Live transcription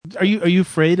Are you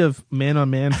afraid of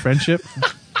man-on-man friendship?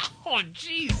 Oh,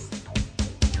 jeez.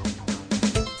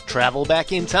 Travel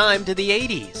back in time to the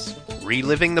 80s.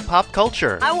 Reliving the pop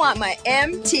culture. I want my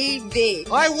MTV.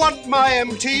 I want my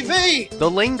MTV.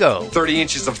 The lingo. 30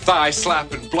 inches of thigh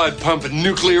slapping, blood pumping,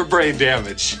 nuclear brain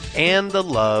damage. And the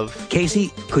love.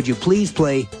 Casey, could you please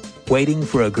play Waiting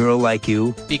for a Girl Like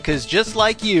You? Because just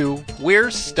like you,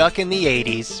 we're stuck in the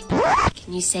 80s.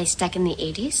 Can you say stuck in the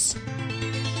 80s?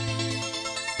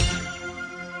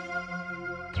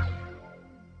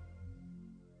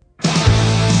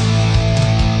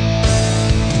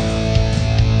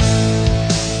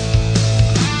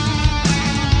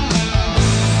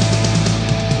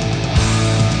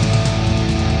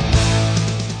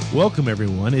 Welcome,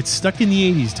 everyone. It's Stuck in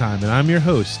the 80s time, and I'm your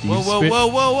host, Steve Whoa,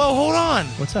 hold on.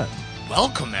 What's up?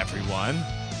 Welcome, everyone.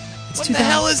 It's What the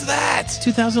hell is that? It's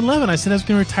 2011. I said I was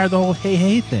going to retire the whole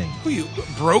hey thing. Who you,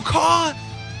 Brokaw?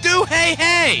 Do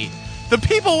hey. The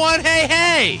people want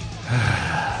hey.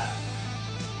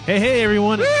 Hey,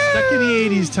 everyone. It's Stuck in the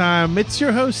 80s time. It's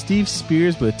your host, Steve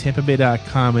Spears with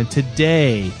TampaBay.com, and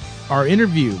today, our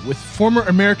interview with former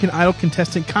American Idol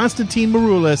contestant Constantine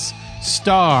Maroulis,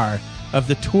 star of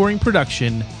the touring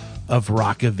production of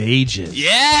Rock of Ages.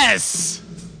 Yes!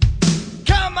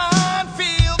 Come on,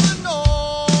 feel the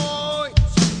noise.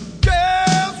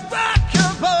 Girls, rock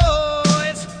your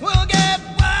boys. We'll get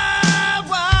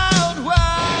wild.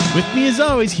 With me, as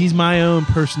always, he's my own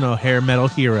personal hair metal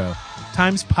hero,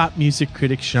 Times pop music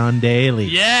critic Sean Daly.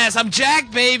 Yes, I'm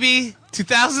Jack, baby.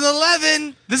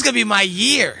 2011. This is going to be my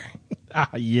year.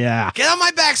 Yeah. Get on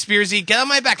my back, Spearsy. Get on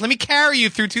my back. Let me carry you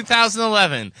through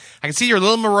 2011. I can see you're a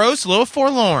little morose, a little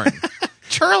forlorn.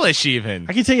 Churlish, even.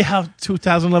 I can tell you how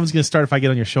 2011 is going to start if I get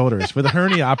on your shoulders with a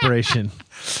hernia operation.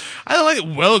 I don't like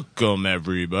it. Welcome,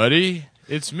 everybody.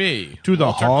 It's me. To the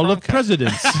Walter Hall of Cronkite.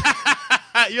 Presidents.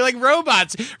 You're like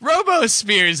robots.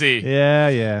 Robo-Spearsy.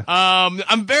 Yeah.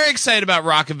 I'm very excited about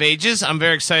Rock of Ages. I'm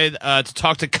very excited to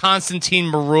talk to Constantine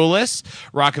Maroulis.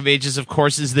 Rock of Ages, of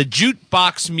course, is the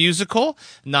jukebox musical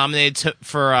nominated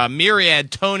for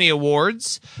myriad Tony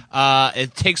Awards.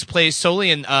 It takes place solely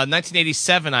in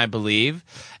 1987, I believe,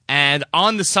 and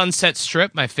on the Sunset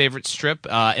Strip, my favorite strip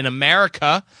in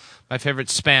America, my favorite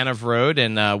span of road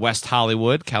in West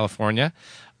Hollywood, California.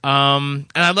 And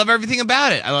I love everything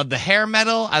about it. I love the hair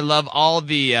metal. I love all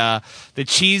the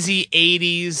cheesy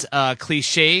 80s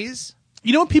cliches.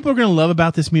 You know what people are going to love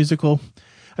about this musical?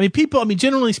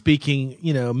 Generally speaking,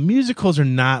 musicals are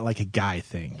not like a guy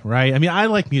thing, right? I mean, I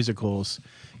like musicals.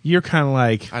 You're kind of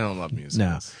like... I don't love musicals.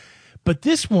 No. But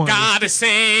this one... Gotta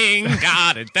sing,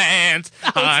 gotta dance,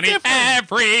 honey,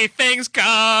 everything's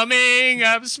coming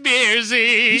up,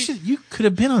 Spearsy. You could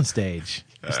have been on stage.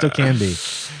 You still can be.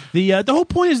 The whole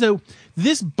point is, though,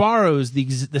 this borrows the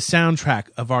soundtrack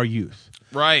of our youth.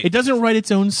 Right. It doesn't write its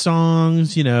own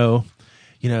songs, a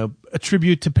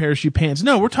tribute to Parachute Pants.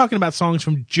 No, we're talking about songs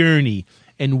from Journey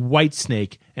and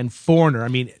Whitesnake and Foreigner. I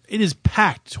mean, it is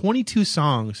packed. 22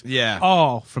 sons. Yeah.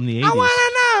 All from the 80s. I want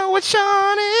to know what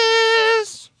Sean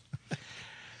is.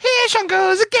 Here Sean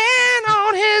goes again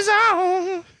on his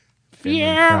own.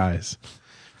 Finland cries.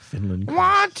 Finland cries.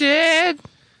 Wanted.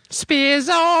 Spears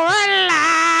are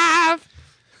alive.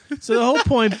 So the whole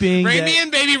point being Rein me in,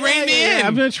 baby, rein me in.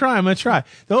 I'm going to try.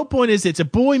 The whole point is it's a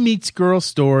boy meets girl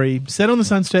story set on the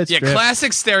Sunset Strip. Yeah,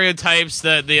 classic stereotypes.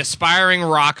 The aspiring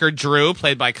rocker, Drew,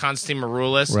 played by Constantine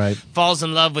Maroulis, right, falls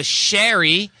in love with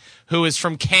Sherry, who is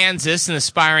from Kansas, an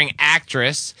aspiring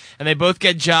actress, and they both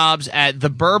get jobs at the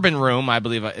Bourbon Room, I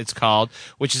believe it's called,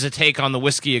 which is a take on the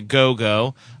Whiskey A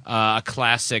Go-Go, a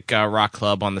classic rock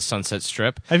club on the Sunset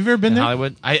Strip. Have you ever been there?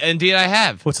 Hollywood. Indeed, I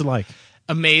have. What's it like?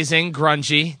 Amazing,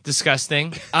 grungy,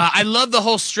 disgusting. I love the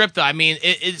whole strip, though. I mean,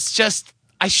 it's just...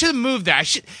 I should have moved there.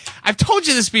 I've told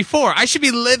you this before. I should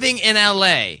be living in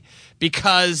L.A.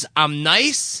 because I'm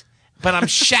nice... but I'm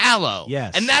shallow.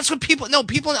 Yes. And that's what people in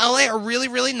LA are really,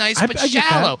 really nice, but I get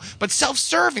shallow, that. but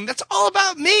self-serving. That's all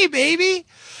about me, baby.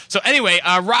 So anyway,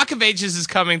 Rock of Ages is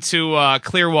coming to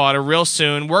Clearwater real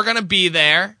soon. We're going to be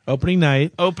there. Opening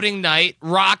night,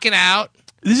 rocking out.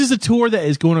 This is a tour that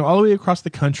is going all the way across the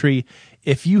country.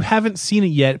 If you haven't seen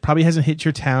it yet, it probably hasn't hit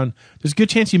your town. There's a good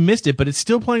chance you missed it, but it's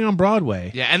still playing on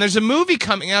Broadway. Yeah, and there's a movie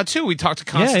coming out, too. We talked to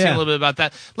Constantine a little bit about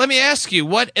that. Let me ask you,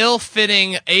 what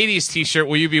ill-fitting 80s T-shirt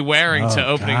will you be wearing to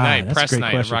opening night, press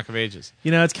night of Rock of Ages?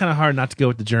 It's kind of hard not to go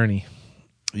with the Journey.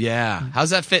 Yeah.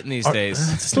 How's that fitting these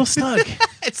days? It's still snug.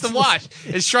 It's the wash.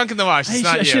 It's shrunk in the wash. It's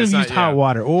not I you. should have used hot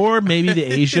water. Or maybe the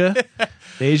Asia.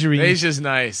 The Asia's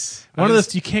nice. One of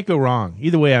those, you can't go wrong.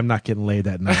 Either way, I'm not getting laid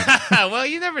that night. Well,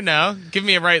 you never know. Give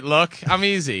me a right look. I'm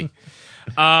easy.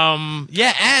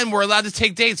 Yeah, and we're allowed to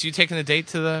take dates. You taking a date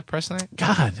to the press night?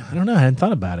 God, I don't know. I hadn't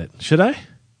thought about it. Should I?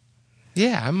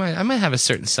 Yeah, I might have a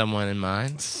certain someone in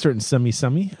mind. Certain summy.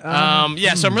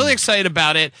 So I'm really excited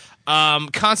about it.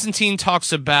 Constantine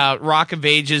talks about Rock of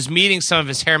Ages, meeting some of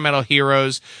his hair metal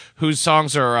heroes whose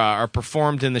songs are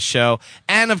performed in the show.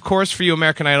 And, of course, for you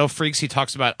American Idol freaks, he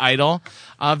talks about Idol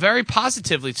very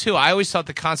positively, too. I always thought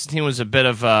that Constantine was a bit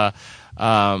of a,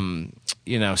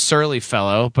 surly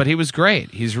fellow, but he was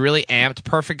great. He's really amped,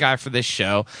 perfect guy for this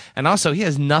show. And also, he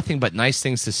has nothing but nice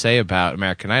things to say about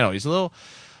American Idol. He's a little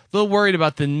worried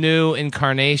about the new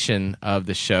incarnation of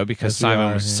the show because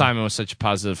Simon was such a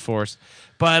positive force.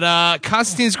 But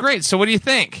Constantine's great. So what do you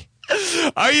think?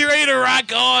 Are you ready to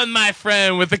rock on, my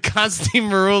friend, with the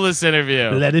Constantine Maroulis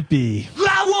interview? Let it be.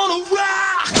 I wanna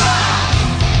rock.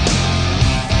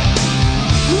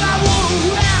 I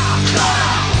wanna rock.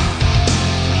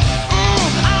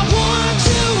 I want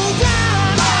to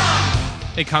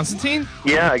rock. Hey, Constantine?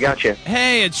 Yeah, I got you.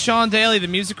 Hey, it's Sean Daly, the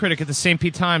music critic at the St.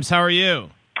 Pete Times. How are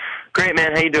you? Great,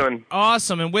 man. How you doing?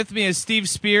 Awesome. And with me is Steve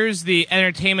Spears, the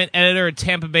entertainment editor at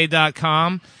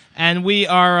TampaBay.com. And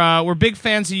we're big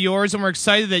fans of yours, and we're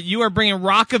excited that you are bringing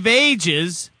Rock of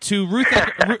Ages to Ruth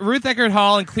Eckerd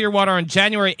Hall in Clearwater on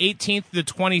January 18th to the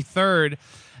 23rd.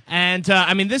 And,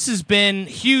 this has been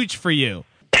huge for you.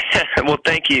 Well,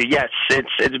 thank you. Yes,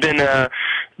 it's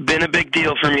been a big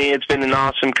deal for me. It's been an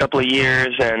awesome couple of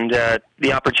years, and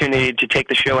the opportunity to take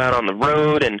the show out on the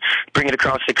road and bring it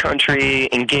across the country,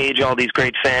 engage all these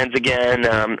great fans again.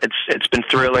 It's been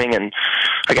thrilling, and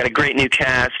I got a great new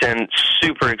cast, and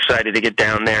super excited to get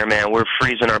down there, man. We're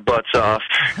freezing our butts off,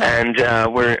 and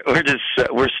we're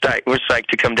psyched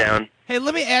to come down. Hey,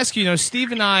 let me ask you,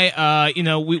 Steve and I,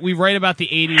 we write about the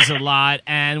 80s a lot,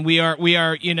 and we are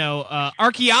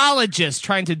archaeologists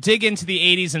trying to dig into the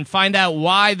 80s and find out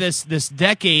why this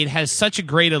decade has such a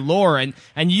great allure.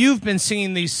 And you've been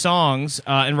singing these songs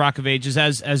in Rock of Ages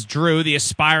as Drew, the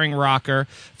aspiring rocker,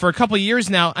 for a couple of years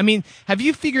now. I mean, have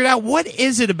you figured out what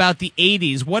is it about the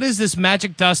 80s? What is this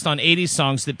magic dust on 80s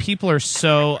songs that people are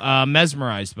so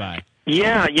mesmerized by?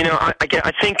 Yeah,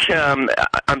 I think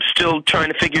I'm still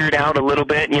trying to figure it out a little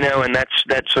bit, and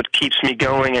that's what keeps me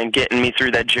going and getting me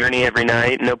through that journey every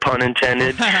night, no pun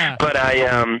intended. But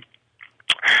I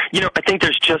think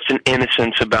there's just an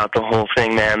innocence about the whole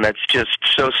thing, man, that's just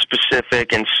so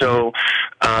specific and so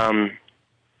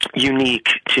unique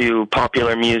to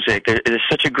popular music. There's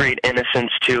such a great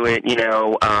innocence to it,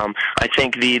 I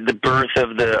think the birth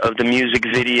of the music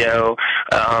video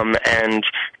and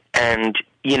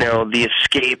the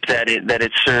escape that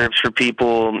it serves for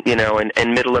people,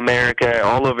 in Middle America,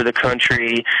 all over the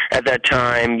country at that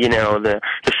time, the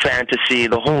fantasy,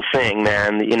 the whole thing,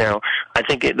 man. I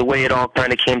think the way it all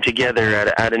kind of came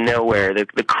together out of nowhere,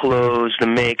 the clothes, the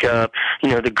makeup,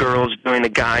 the girls doing the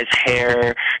guy's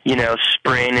hair,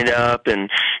 spraying it up, and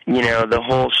the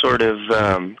whole sort of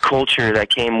culture that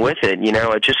came with it.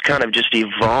 It just kind of just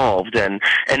evolved, and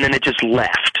then it just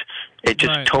left. It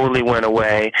just totally went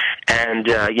away, and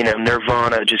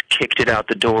Nirvana just kicked it out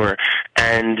the door,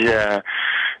 and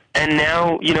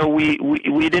now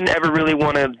we didn't ever really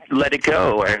want to let it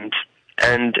go, and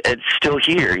it's still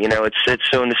here. It's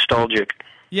so nostalgic.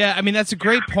 Yeah, that's a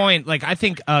great point. Like, I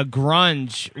think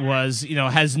grunge was,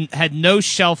 has had no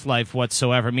shelf life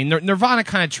whatsoever. Nirvana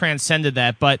kind of transcended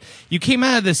that, but you came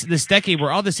out of this decade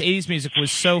where all this 80s music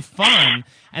was so fun,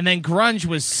 and then grunge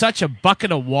was such a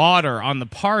bucket of water on the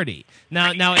party.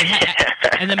 Now,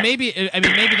 and then maybe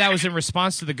that was in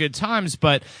response to the good times,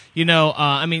 but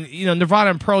Nirvana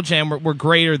and Pearl Jam were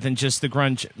greater than just the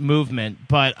grunge movement,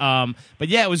 but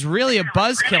yeah, it was really a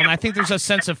buzzkill, and I think there's a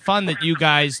sense of fun that you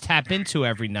guys tap into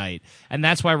every night, and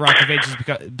that's why Rock of Ages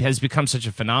has become such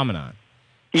a phenomenon.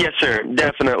 Yes, sir,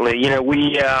 definitely.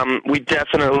 We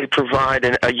definitely provide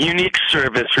a unique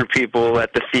service for people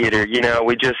at the theater.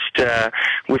 We just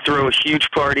we throw a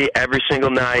huge party every single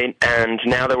night, and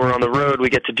now that we're on the road, we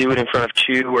get to do it in front of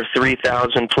 2,000 or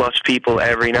 3,000 plus people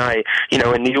every night. In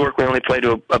New York, we only play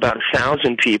to about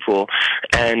 1,000 people,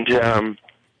 and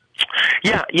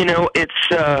yeah,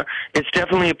 it's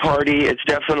definitely a party. It's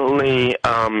definitely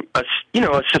a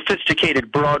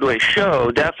sophisticated Broadway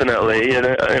show, definitely,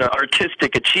 an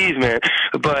artistic achievement.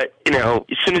 But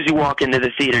as soon as you walk into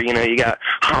the theater, you got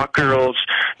hot girls,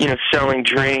 selling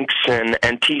drinks and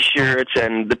T-shirts,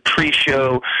 and the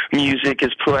pre-show music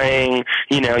is playing.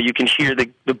 You can hear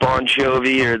the Bon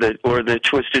Jovi or the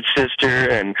Twisted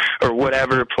Sister or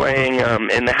whatever playing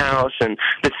in the house, and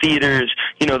the theaters.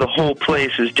 The whole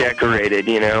place is decorated,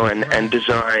 and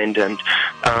designed, and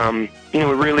we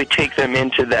really take them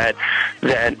into that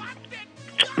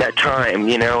that time,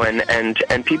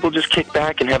 and people just kick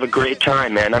back and have a great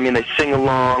time, man. I mean, they sing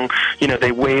along,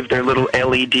 they wave their little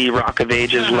LED Rock of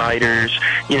Ages lighters,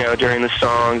 during the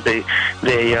songs. They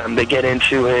get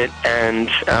into it, and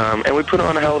we put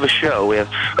on a hell of a show. We have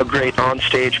a great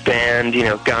onstage band,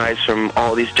 guys from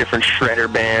all these different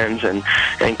shredder bands and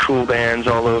cool bands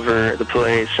all over the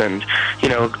place, and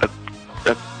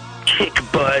a kick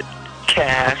butt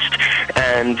cast,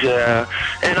 and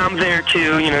I'm there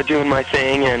too, doing my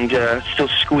thing, and still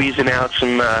squeezing out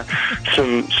some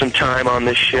time on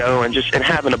this show, and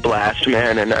having a blast,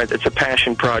 man. And it's a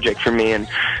passion project for me, and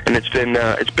it's been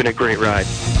a great ride.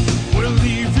 We're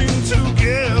leaving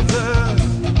together,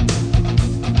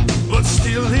 but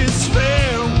still it's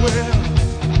farewell.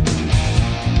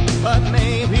 But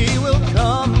maybe we'll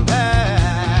come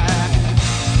back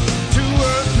to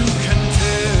earth, who can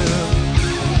tell?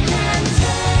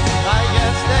 I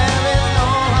guess there is no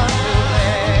one to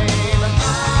blame.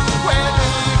 We're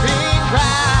leaving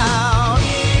ground.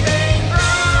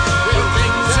 Will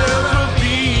things ever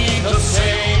be the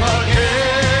same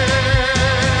again?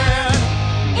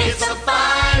 It's a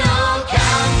final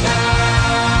countdown.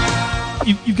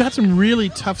 You've got some really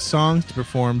tough songs to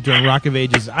perform during Rock of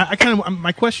Ages.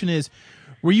 My question is,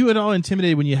 were you at all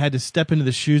intimidated when you had to step into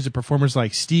the shoes of performers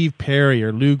like Steve Perry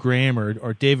or Lou Gramm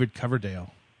or David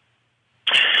Coverdale?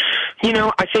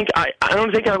 I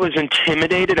don't think I was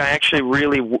intimidated. I actually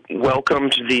really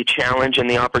welcomed the challenge and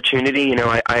the opportunity.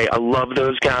 I love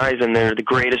those guys, and they're the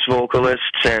greatest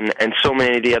vocalists, and so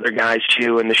many of the other guys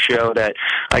too in the show that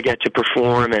I get to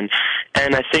perform. And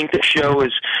I think the show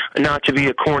is, not to be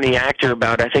a corny actor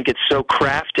about it, I think it's so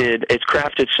crafted. It's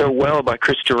crafted so well by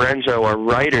Chris Dorenzo, our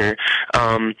writer,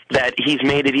 that he's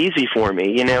made it easy for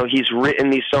me. He's written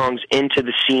these songs into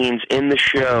the scenes in the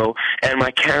show, and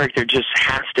my character just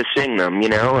has to sing them,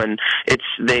 and it's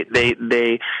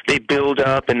they build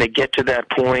up and they get to that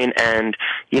point, and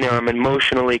I'm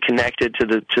emotionally connected to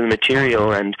the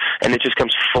material, and it just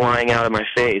comes flying out of my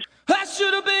face. I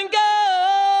should have been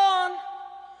gone,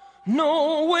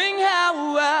 knowing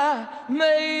how I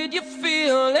made you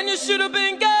feel, and you should have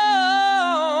been gone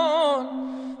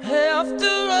after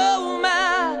all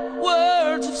my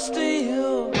words of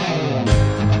steel.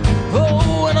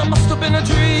 Oh, and I must have been a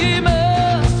dreamer.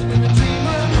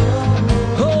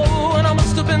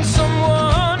 Been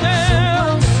someone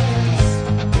else.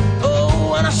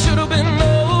 Oh, and I should have been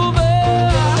over.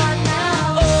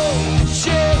 Oh,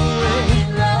 Sherry,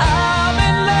 I'm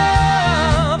in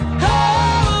love.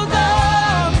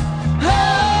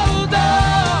 Hold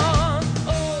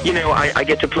on. I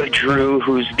get to play Drew,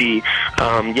 who's the,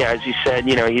 as you said,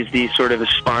 he's the sort of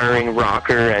aspiring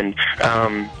rocker, and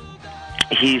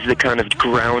he's the kind of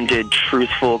grounded,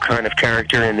 truthful kind of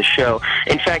character in the show.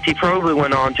 In fact, he probably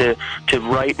went on to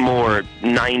write more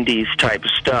 90s type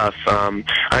of stuff.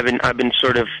 I've been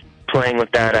sort of playing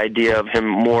with that idea of him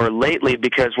more lately,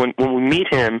 because when we meet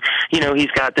him,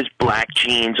 he's got this black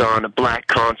jeans on, a black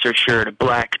concert shirt, a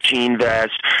black jean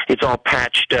vest. It's all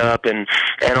patched up and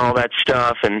all that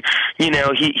stuff, and he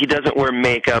doesn't wear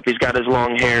makeup. He's got his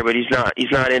long hair, but he's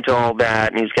not into all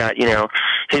that, and he's got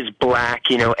his black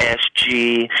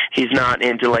SG. He's not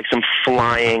into like some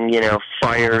flying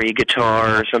fiery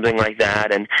guitar or something like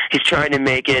that, and he's trying to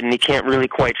make it, and he can't really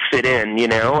quite fit in,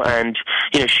 and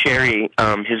Sherry,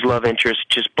 his love interest,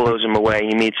 just blows him away.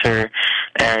 He meets her,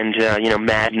 and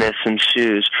madness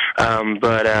ensues.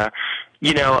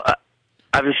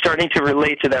 I've been starting to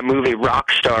relate to that movie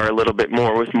Rockstar a little bit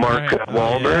more with Mark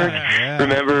Wahlberg. Yeah.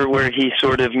 Remember where he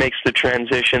sort of makes the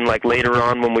transition, like later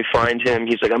on when we find him,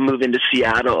 he's like, I'm moving to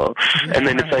Seattle. And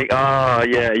then it's like, oh,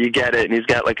 yeah, you get it. And he's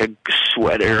got like a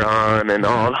sweater on and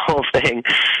all the whole thing.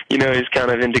 He's kind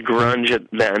of into grunge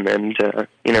then, and,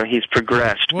 he's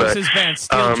progressed. What was his band?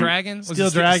 Steel Dragon? Steel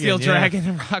Dragon. Steel Dragon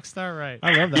and Rockstar, right.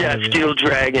 I love that. Yeah, movie. Steel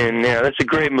Dragon. Yeah, that's a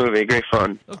great movie. Great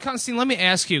fun. Well, Constantine, let me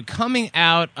ask you, coming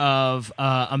out of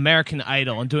American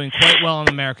Idol and doing quite well on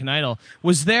American Idol,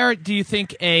 was there, do you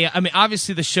think,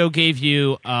 obviously the show gave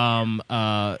you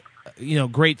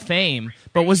great fame,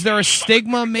 but was there a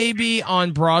stigma maybe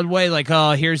on Broadway, like,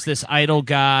 oh, here's this Idol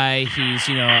guy, he's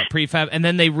a prefab, and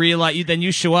then they realize, then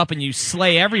you show up and you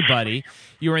slay everybody.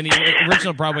 You were in the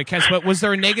original Broadway cast, but was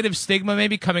there a negative stigma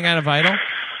maybe coming out of Idol?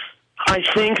 I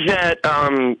think that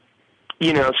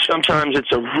sometimes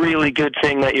it's a really good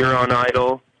thing that you're on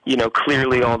Idol,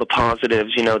 clearly all the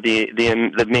positives,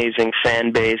 the amazing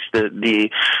fan base, the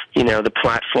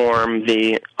platform,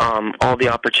 all the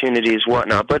opportunities,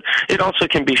 whatnot. But it also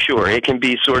can be, it can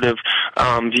be sort of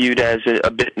viewed as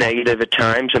a bit negative at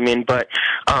times. I mean, but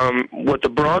what the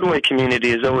Broadway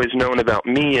community has always known about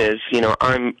me is,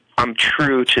 I'm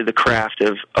true to the craft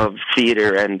of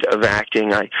theater and of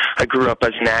acting. I grew up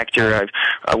as an actor.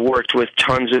 I've worked with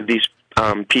tons of these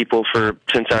people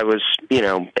since I was,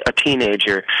 a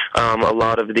teenager. A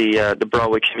lot of the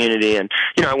Broadway community, and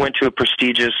I went to a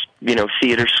prestigious,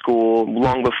 theater school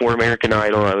long before American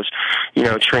Idol. I was,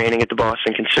 training at the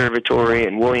Boston Conservatory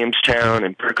and Williamstown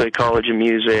and Berklee College of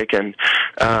Music, and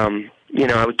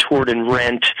I was toured in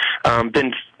Rent.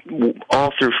 Been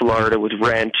all through Florida with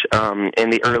Rent in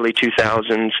the early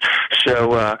 2000s.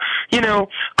 So,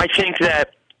 I think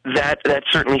that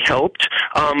certainly helped.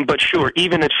 But sure,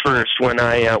 even at first when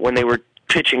they were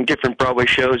pitching different Broadway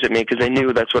shows at me because they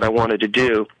knew that's what I wanted to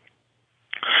do,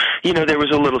 there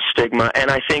was a little stigma. And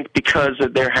I think because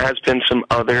there has been some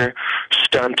other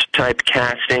stunt-type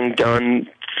casting done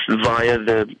via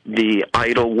the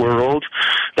Idol world,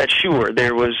 that sure,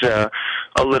 there was a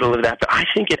little of that. But I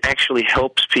think it actually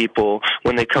helps people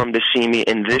when they come to see me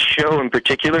in this show in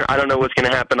particular. I don't know what's going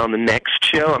to happen on the next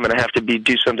show. I'm going to have to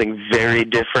do something very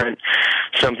different,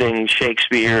 something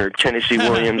Shakespeare or Tennessee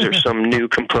Williams or some new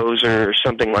composer or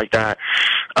something like that.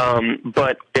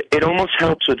 But it almost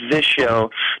helps with this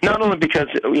show, not only because,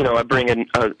 I bring in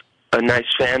a nice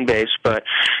fan base, but,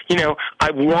 I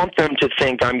want them to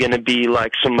think I'm going to be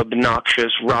like some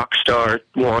obnoxious rock star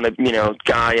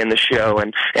guy in the show,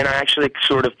 and I actually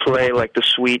sort of play like the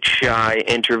sweet, shy,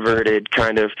 introverted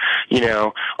kind of,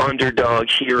 underdog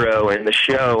hero in the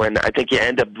show, and I think you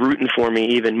end up rooting for me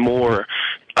even more,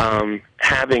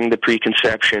 having the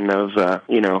preconception of,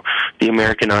 the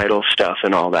American Idol stuff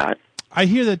and all that. I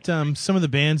hear that some of the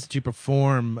bands that you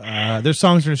perform, their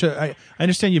songs are in the show. I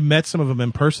understand you met some of them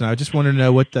in person. I just wanted to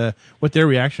know what their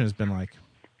reaction has been like.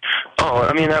 Oh,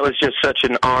 I mean, that was just such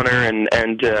an honor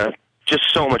and just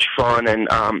so much fun. And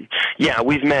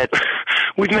we've met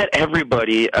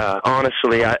everybody.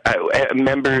 Honestly,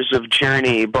 members of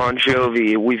Journey, Bon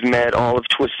Jovi. We've met all of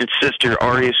Twisted Sister,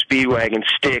 REO Speedwagon,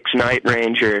 Styx, Night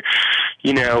Ranger.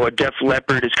 A Def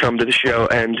Leppard has come to the show,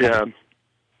 and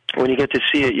when you get to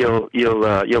see it,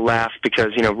 you'll laugh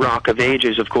because Rock of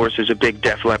Ages, of course, is a big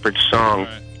Def Leppard song.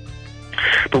 Right.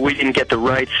 But we didn't get the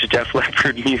rights to Def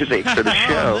Leppard music for the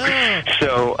show. No.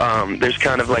 So there's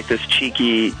kind of like this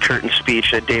cheeky curtain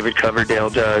speech that David Coverdale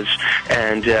does,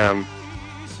 and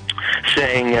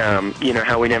saying,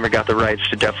 how we never got the rights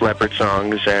to Def Leppard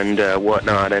songs and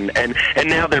whatnot, and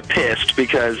now they're pissed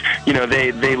because,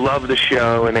 they love the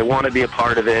show and they want to be a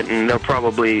part of it, and they'll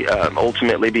probably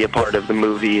ultimately be a part of the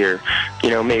movie or,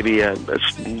 maybe a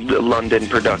London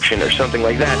production or something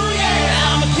like that. Oh,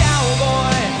 yeah, I'm a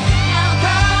cowboy.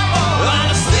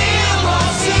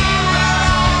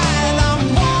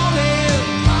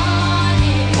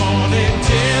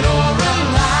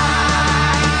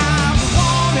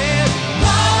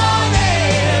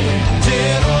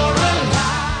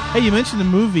 Hey, you mentioned the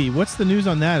movie. What's the news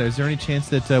on that? Is there any chance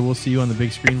that we'll see you on the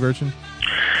big screen version?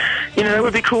 That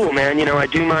would be cool, man. I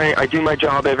do my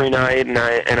job every night, and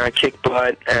I kick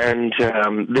butt. And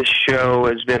this show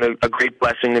has been a great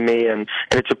blessing to me, and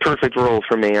it's a perfect role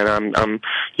for me. And I'm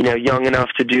young enough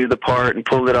to do the part and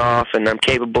pull it off, and I'm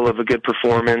capable of a good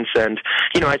performance. And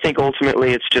I think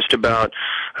ultimately it's just about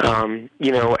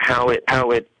how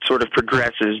it sort of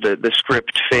progresses, the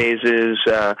script phases,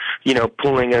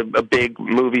 pulling a big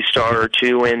movie star or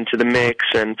two into the mix,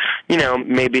 and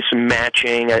maybe some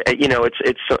matching.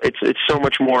 It's so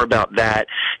much more about that,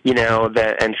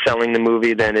 that and selling the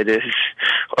movie than it is,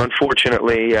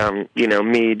 unfortunately,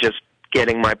 me just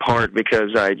getting my part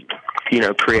because I,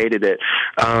 created it.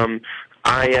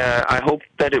 I hope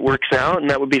that it works out, and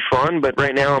that would be fun. But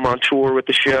right now, I'm on tour with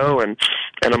the show, and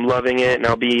I'm loving it. And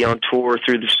I'll be on tour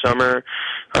through the summer.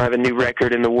 I have a new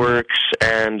record in the works,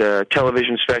 and a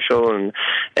television special, and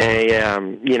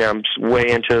I'm way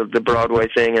into the Broadway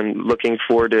thing, and looking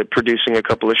forward to producing a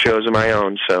couple of shows of my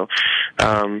own. So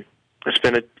it's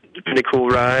been a cool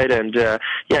ride, and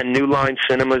New Line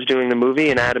Cinema's doing the movie,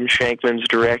 and Adam Shankman's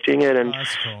directing it, and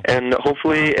cool. And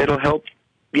hopefully it'll help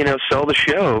sell the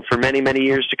show for many, many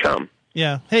years to come.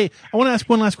 Yeah. Hey, I want to ask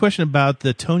one last question about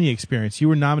the Tony experience. You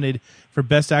were nominated for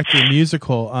Best Actor in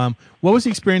Musical. What was the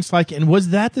experience like, and was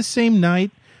that the same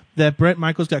night that Bret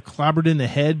Michaels got clobbered in the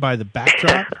head by the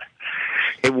backdrop?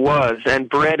 It was, and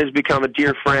Brett has become a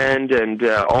dear friend, and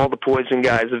all the Poison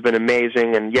guys have been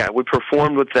amazing, and we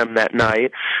performed with them that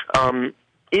night.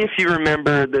 If you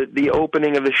remember, the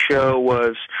opening of the show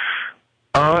was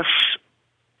us,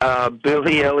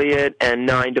 Billy Elliot, and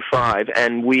 9 to 5,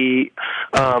 and we,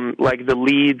 like the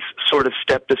leads, sort of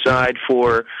stepped aside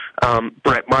for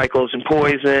Bret Michaels and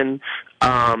Poison,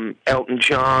 Elton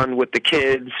John with the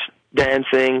kids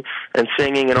dancing and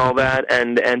singing and all that,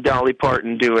 and Dolly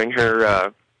Parton doing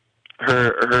her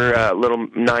little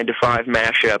 9 to 5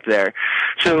 mashup there.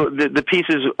 So the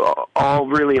pieces all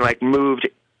really like moved,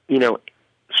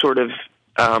 sort of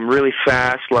really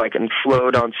fast, like, and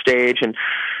flowed on stage.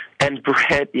 And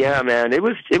Brett, yeah, man, it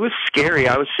was scary.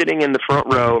 I was sitting in the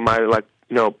front row, my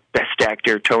Best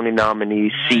Actor Tony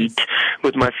nominee seat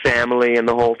with my family and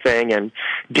the whole thing, and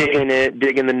digging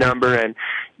the number. And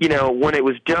when it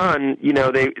was done, he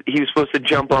was supposed to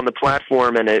jump on the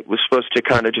platform, and it was supposed to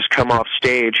kind of just come off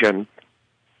stage, and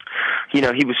he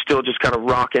was still just kind of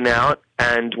rocking out.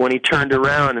 And when he turned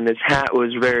around and his hat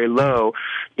was very low,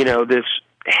 this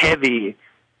heavy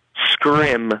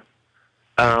scrim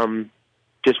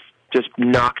just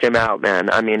knocked him out, man.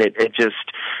 I mean, it just,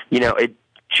 it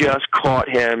just caught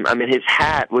him. I mean, his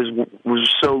hat was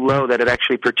so low that it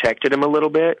actually protected him a little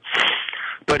bit,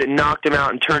 but it knocked him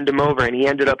out and turned him over, and he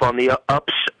ended up on the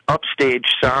upstage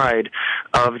side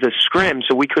of the scrim,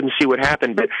 so we couldn't see what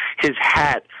happened, but his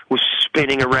hat was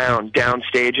spinning around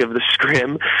downstage of the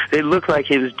scrim. It looked like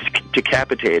he was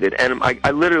decapitated, and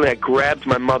I literally grabbed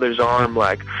my mother's arm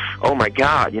like, oh my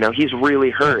God, he's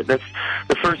really hurt. That's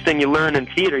the first thing you learn in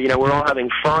theater. We're all having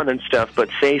fun and stuff, but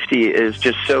safety is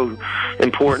just so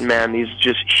important, man. These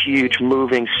just huge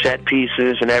moving set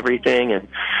pieces and everything, and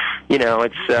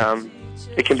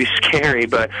it can be scary,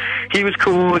 but he was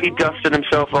cool. He dusted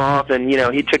himself off, and,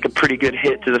 he took a pretty good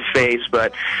hit to the face,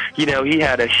 but, he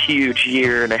had a huge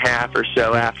year and a half or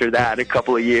so after that, a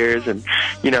couple of years, and,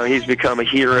 he's become a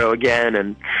hero again,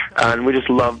 and we just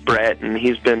love Brett, and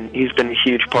he's been a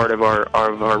huge part of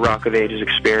our Rock of Ages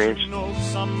experience.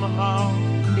 Somehow,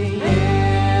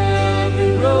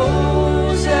 every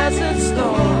rose has its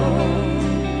thorn,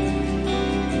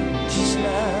 just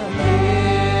like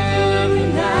every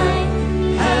night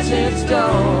has its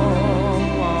dawn,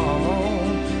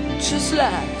 just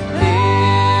like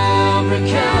every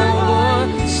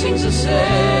cowboy sings a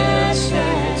sad,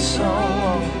 sad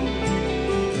song.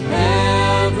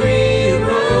 Every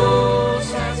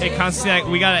rose has Hey,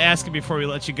 Constantine, we got to ask you before we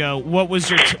let you go. What was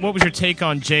your take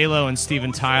on J-Lo and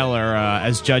Steven Tyler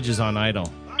as judges on Idol?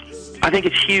 I think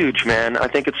it's huge, man. I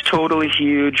think it's totally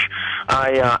huge.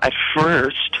 I at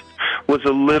first was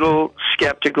a little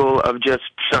skeptical of just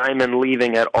Simon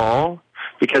leaving at all,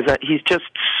 because he's just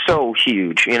so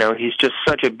huge. He's just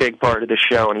such a big part of the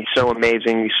show, and he's so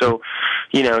amazing. He's so,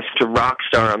 such a rock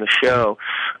star on the show.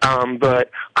 But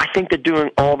I think they're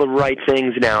doing all the right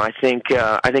things now. I think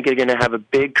they're going to have a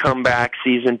big comeback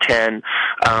season 10.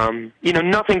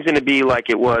 Nothing's going to be like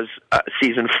it was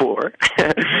season 4.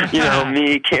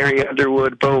 Me, Carrie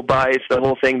Underwood, Bo Bice, the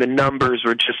whole thing. The numbers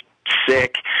were just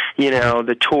sick.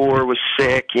 The tour was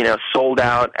sick. Sold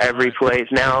out every place.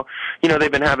 Now,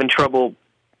 they've been having trouble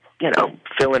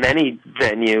filling any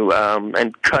venue,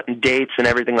 and cutting dates and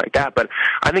everything like that. But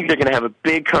I think they're going to have a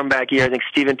big comeback year. I think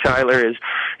Steven Tyler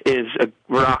is a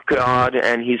rock god,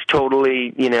 and he's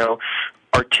totally,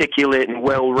 articulate and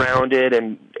well-rounded,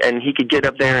 and he could get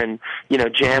up there and,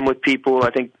 jam with people. I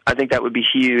think that would be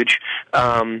huge.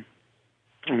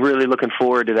 I'm really looking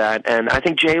forward to that, and I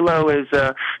think J-Lo is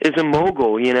a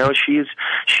mogul.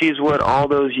 She's what all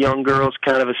those young girls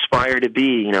kind of aspire to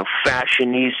be.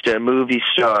 Fashionista, movie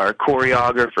star,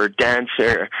 choreographer,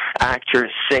 dancer,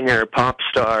 actress, singer, pop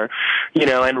star.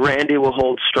 And Randy will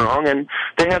hold strong, and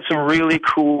they have some really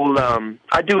cool.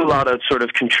 I do a lot of sort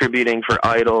of contributing for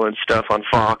Idol and stuff on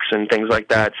Fox and things like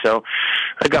that. So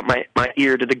I got my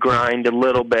ear to the grind a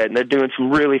little bit, and they're doing some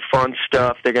really fun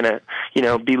stuff. They're gonna,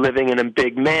 be living in a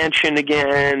big mansion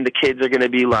again. The kids are going to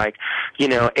be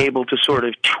able to sort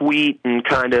of tweet and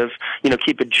kind of,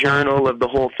 keep a journal of the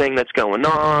whole thing that's going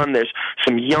on. There's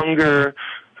some younger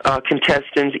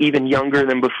contestants, even younger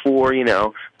than before.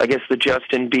 I guess the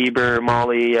Justin Bieber,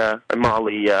 Miley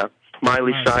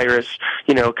Cyrus,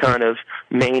 kind of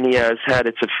mania has had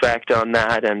its effect on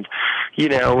that, and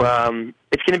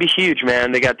it's going to be huge,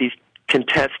 man. They got these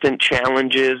contestant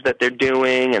challenges that they're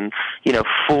doing, and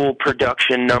full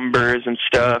production numbers and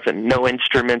stuff, and no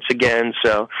instruments again.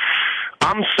 So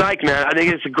I'm psyched, man. I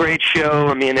think it's a great show.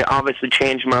 I mean, it obviously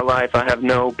changed my life. I have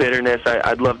no bitterness.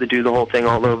 I'd love to do the whole thing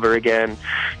all over again.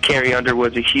 Carrie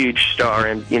Underwood's a huge star,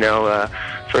 and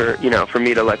for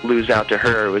me to lose out to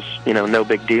her was no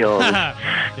big deal. It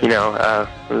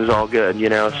was all good.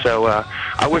 So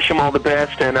I wish them all the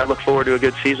best, and I look forward to a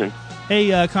good season.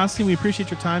 Hey, Constantine, we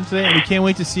appreciate your time today, and we can't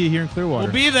wait to see you here in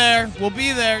Clearwater. We'll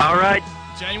be there. All right.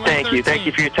 January Thank you. 13th. Thank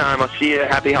you for your time. I'll see you.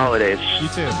 Happy holidays. You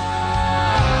too. Research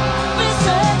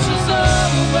was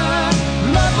over.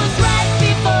 Love was right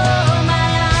before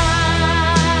my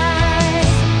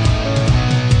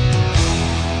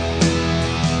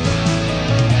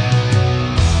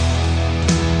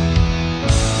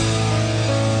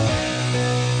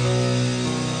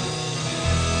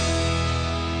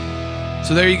eyes.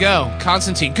 So there you go,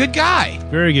 Constantine. Good guy.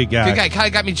 Very good guy. Good guy. Kind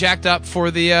of got me jacked up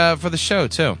for the show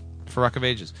too, for Rock of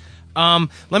Ages. Let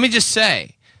me just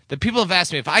say that people have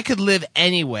asked me if I could live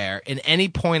anywhere in any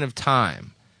point of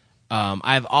time.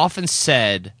 I've often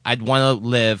said I'd want to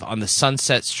live on the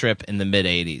Sunset Strip in the mid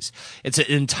 '80s. It's an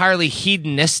entirely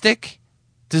hedonistic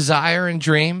desire and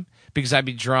dream because I'd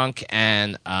be drunk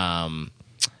and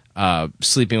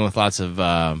sleeping with lots of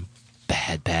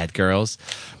bad girls.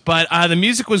 But the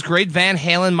music was great. Van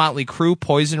Halen, Motley Crue,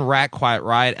 Poison, Rat, Quiet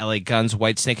Riot, LA Guns,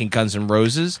 Whitesnake, and Guns N'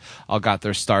 Roses all got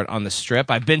their start on the Strip.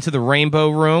 I've been to the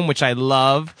Rainbow Room, which I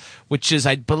love, which is,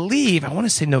 I believe, I want to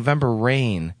say November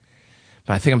Rain,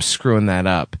 but I think I'm screwing that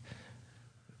up.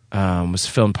 Was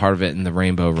filmed part of it in the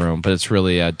Rainbow Room, but it's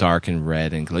really dark and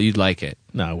red and glow. You'd like it.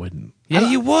 No, I wouldn't. Yeah,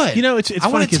 you would. You know, it's I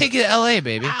funny want to 'cause take you to LA,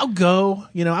 baby. I'll go,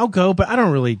 but I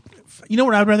don't really. You know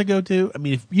what I'd rather go to? I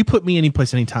mean, if you put me any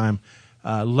place, anytime,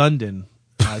 London.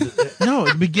 No,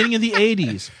 at the beginning of the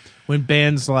 '80s, when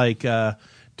bands like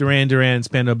Duran Duran,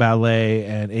 Spandau Ballet,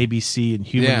 and ABC and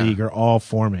Human League are all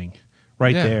forming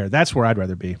right there. That's where I'd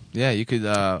rather be. Yeah, you could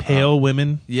Pale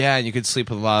women. Yeah, and you could sleep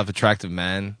with a lot of attractive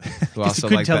men who also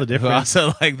couldn't like tell that, the difference. Who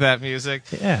also like that music.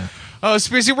 Yeah. Oh,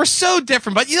 Spearsy, we're so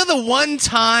different. But you know the one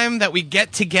time that we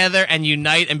get together and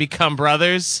unite and become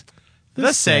brothers? The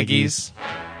Seggies.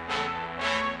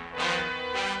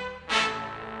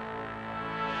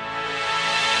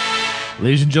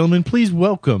 Ladies and gentlemen, please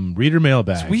welcome Reader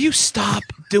Mailbag. Will you stop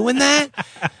doing that?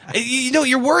 You know,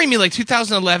 you're worrying me. Like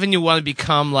 2011, you want to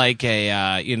become like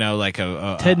a,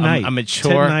 Ted Knight. a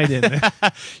mature. Ted Knight in You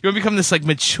want to become this like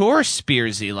mature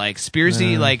Spearsy,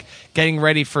 like getting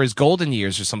ready for his golden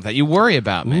years or something. You worry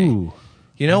about me. Ooh.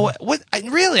 You know what?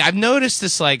 Really, I've noticed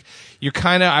this. Like, you're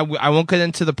kind of. I won't get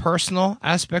into the personal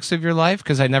aspects of your life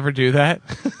because I never do that.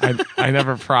 I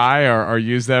never pry or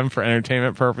use them for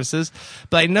entertainment purposes.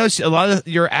 But I notice a lot of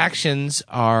your actions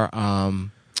are.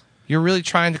 You're really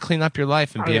trying to clean up your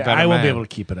life and be a better man. I won't be able to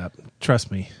keep it up.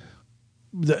 Trust me.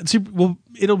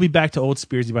 It'll be back to old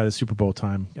Spearsy by the Super Bowl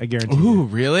time. I guarantee. Ooh,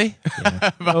 really?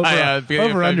 Yeah.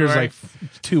 Over under is like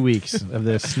 2 weeks of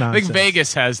this nonsense. I think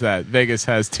Vegas has that. Vegas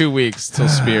has 2 weeks till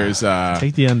Spears.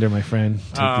 Take the under, my friend.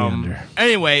 Take the under.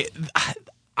 Anyway,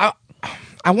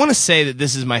 I want to say that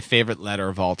this is my favorite letter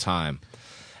of all time,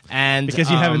 and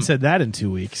Because you haven't said that in 2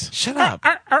 weeks. Shut up.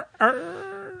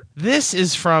 This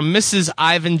is from Mrs.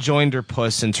 Ivan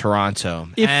Joinderpuss in Toronto.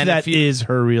 If is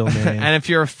her real name. And if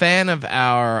you're a fan of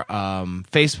our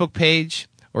Facebook page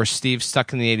or Steve's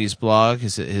Stuck in the 80s blog,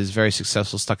 his very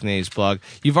successful Stuck in the 80s blog,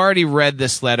 you've already read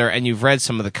this letter and you've read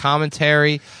some of the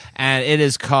commentary, and it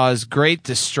has caused great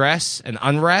distress and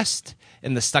unrest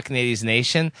in the Stuck in the 80s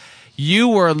nation. You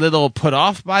were a little put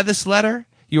off by this letter.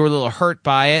 You were a little hurt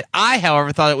by it. I,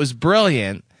 however, thought it was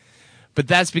brilliant. But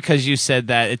that's because you said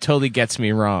that it totally gets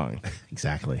me wrong.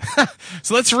 Exactly.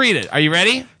 So let's read it. Are you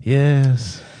ready?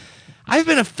 Yes. I've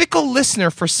been a fickle listener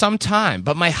for some time,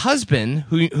 but my husband,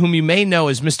 whom you may know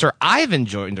as Mr. Ivan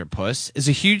Joinderpuss, is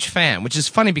a huge fan, which is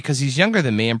funny because he's younger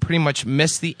than me and pretty much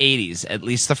missed the 80s, at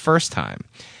least the first time.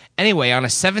 Anyway, on a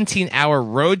 17-hour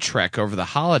road trek over the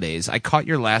holidays, I caught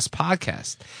your last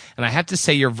podcast. And I have to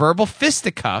say your verbal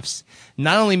fisticuffs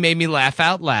not only made me laugh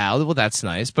out loud, well, that's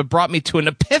nice, but brought me to an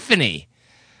epiphany.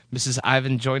 Mrs.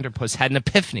 Ivan Joinderpuss had an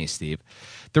epiphany, Steve.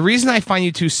 The reason I find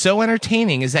you two so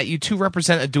entertaining is that you two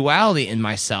represent a duality in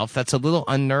myself that's a little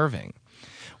unnerving.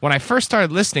 When I first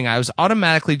started listening, I was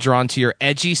automatically drawn to your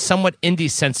edgy, somewhat indie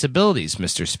sensibilities,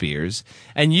 Mr. Spears.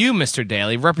 And you, Mr.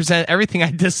 Daly, represent everything I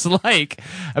dislike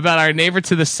about our neighbor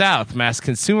to the south, mass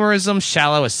consumerism,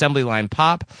 shallow assembly line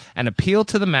pop, and appeal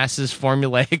to the masses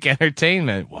formulaic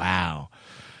entertainment. Wow.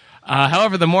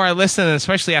 However, the more I listen, and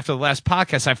especially after the last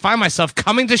podcast, I find myself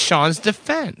coming to Sean's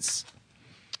defense.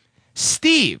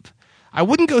 Steve, I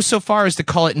wouldn't go so far as to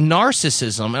call it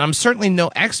narcissism, and I'm certainly no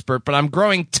expert, but I'm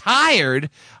growing tired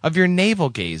of your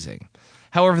navel-gazing.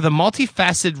 However, the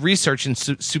multifaceted research and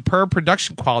superb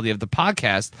production quality of the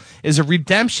podcast is a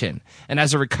redemption, and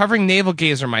as a recovering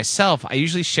navel-gazer myself, I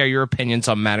usually share your opinions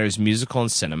on matters musical and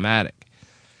cinematic.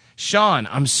 Sean,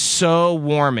 I'm so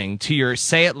warming to your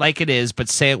say it like it is, but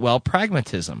say it well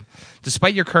pragmatism.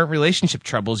 Despite your current relationship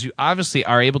troubles, you obviously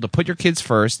are able to put your kids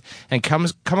first and come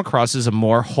across as a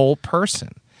more whole person.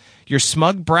 Your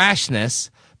smug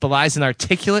brashness belies an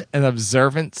articulate and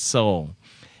observant soul.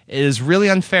 It is really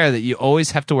unfair that you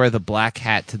always have to wear the black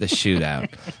hat to the shootout.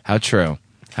 How true.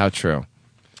 How true.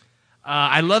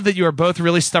 I love that you are both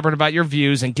really stubborn about your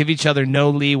views and give each other no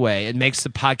leeway. It makes the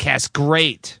podcast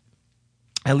great.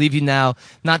 I leave you now,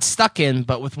 not stuck in,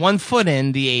 but with one foot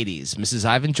in the 80s. Mrs.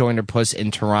 Ivan Joinerpuss in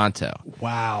Toronto.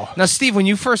 Wow. Now, Steve, when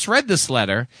you first read this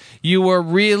letter, you were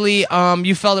really,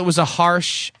 you felt it was a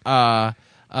harsh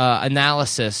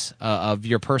analysis of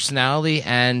your personality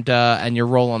and your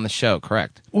role on the show,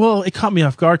 correct? Well, it caught me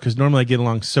off guard because normally I get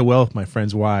along so well with my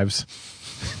friends' wives.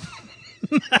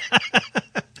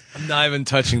 I'm not even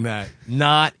touching that.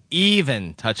 Not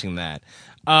even touching that.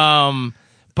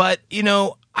 But, you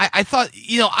know, I thought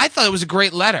it was a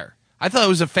great letter. I thought it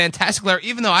was a fantastic letter,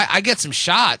 even though I get some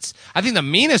shots. I think the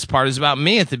meanest part is about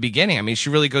me at the beginning. I mean, she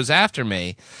really goes after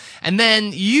me. And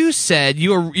then you said,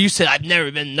 I've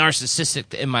never been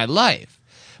narcissistic in my life.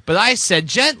 But I said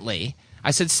gently,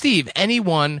 Steve,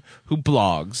 anyone who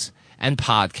blogs and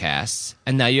podcasts,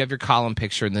 and now you have your column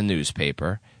picture in the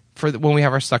newspaper, when we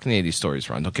have our Stuck in the 80s stories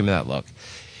run, don't give me that look.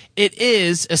 It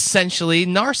is essentially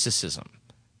narcissism.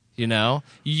 You know,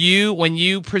 when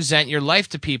you present your life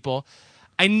to people,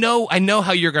 I know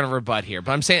how you're going to rebut here,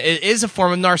 but I'm saying it is a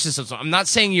form of narcissism. I'm not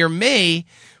saying you're me,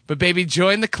 but baby,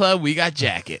 join the club. We got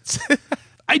jackets.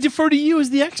 I defer to you as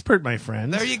the expert, my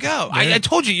friend. There you go. I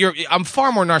told you, I'm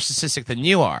far more narcissistic than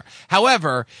you are.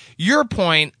 However, your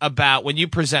point about when you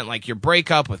present like your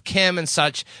breakup with Kim and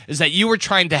such is that you were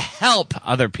trying to help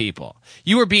other people.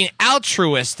 You were being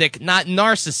altruistic, not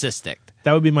narcissistic.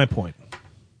 That would be my point.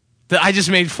 That I just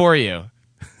made for you.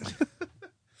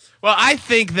 Well, I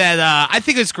think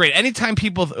it's great. Anytime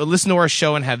people listen to our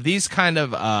show and have these kind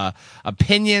of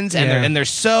opinions and they're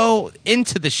so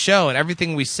into the show and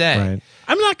everything we say. Right.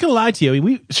 I'm not gonna lie to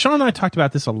you. Sean and I talked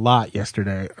about this a lot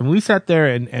yesterday. I mean, we sat there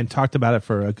and talked about it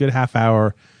for a good half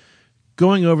hour,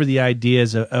 going over the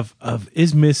ideas of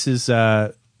is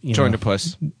Mrs.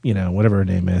 Joinerpuss, whatever her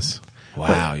name is.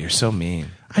 Wow, you're so mean.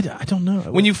 I don't know.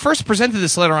 When you first presented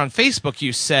this letter on Facebook,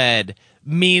 you said,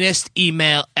 meanest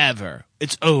email ever.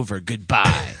 It's over.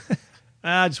 Goodbye.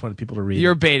 I just wanted people to read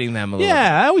You're it. baiting them a little Yeah,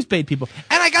 bit. I always bait people.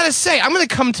 And I got to say, I'm going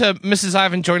to come to Mrs.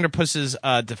 Ivan Joinerpuss's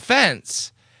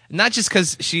defense. Not just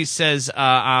because she says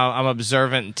I'm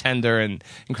observant and tender and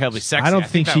incredibly sexy. I don't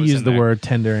think she used the word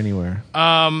tender anywhere.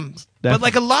 But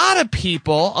like a lot of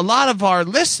people, a lot of our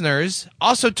listeners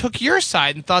also took your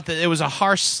side and thought that it was a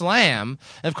harsh slam.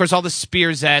 And of course, all the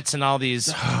Spearsettes and all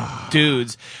these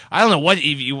dudes. I don't know what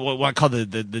you want to call the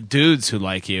dudes who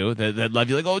like you, that love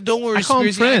you. Like, oh, don't worry, I call them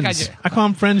Spearsy, friends. I call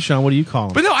them friends, Sean. What do you call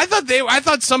them? But no, I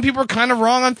thought some people were kind of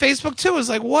wrong on Facebook too. It was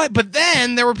like, what? But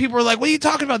then there were people who were like, what are you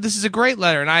talking about? This is a great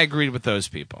letter. And I agreed with those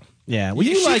people. Yeah. Well,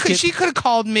 She could have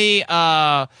called me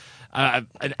an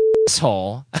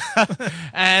asshole,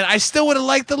 and I still would have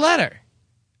liked the letter.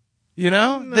 You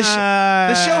know, the show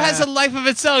has a life of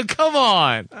its own. Come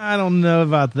on. I don't know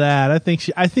about that. I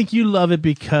think you love it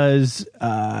because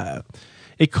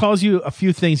it calls you a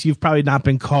few things you've probably not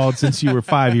been called since you were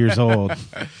 5 years old.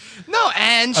 No,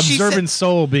 and Observant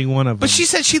soul being one of them. But she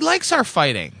said she likes our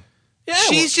fighting. Yeah,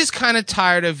 she's just kind of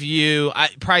tired of you.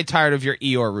 Probably tired of your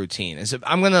Eeyore routine.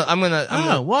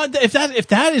 Well, if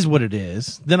that is what it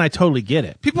is, then I totally get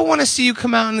it. People want to see you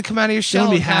come out of your shell. You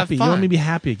want to be and have happy. fun. You want me to be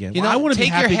happy again. You know, I want to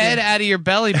take your head out of your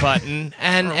belly button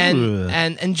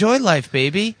and enjoy life,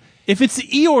 baby. If it's the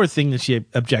Eeyore thing that she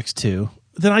objects to,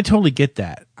 then I totally get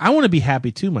that. I want to be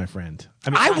happy too, my friend.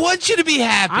 I want you to be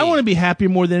happy. I want to be happy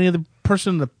more than any other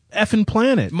person on the effing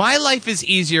planet. My life is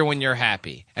easier when you're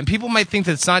happy. And people might think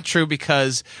that's not true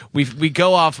because we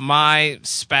go off my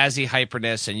spazzy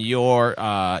hyperness and your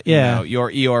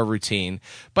your Eeyore routine.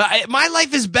 But my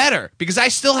life is better because I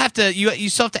still have to you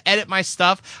still have to edit my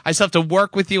stuff. I still have to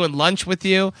work with you and lunch with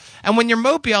you. And when you're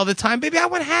mopey all the time, baby, I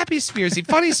want happy Spearsy,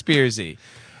 funny Spearsy.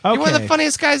 Okay. You're one of the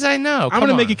funniest guys I know. I'm going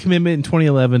to make a commitment in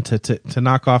 2011 to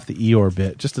knock off the Eeyore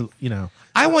bit. Just to,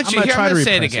 I want you here. I'm going to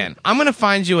say it repress again. I'm going to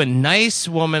find you a nice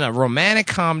woman, a romantic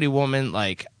comedy woman.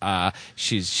 Like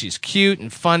she's cute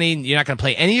and funny. You're not going to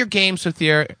play any of your games with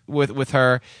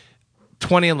her.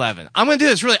 2011. I'm going to do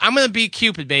this. Really, I'm going to be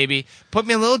Cupid, baby. Put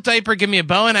me in a little diaper, give me a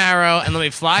bow and arrow, and let me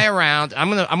fly around.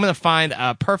 I'm going to find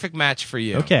a perfect match for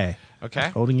you. Okay.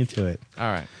 Holding you to it.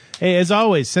 All right. Hey, as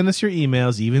always, send us your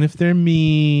emails, even if they're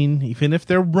mean, even if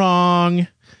they're wrong,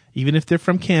 even if they're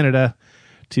from Canada,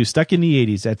 to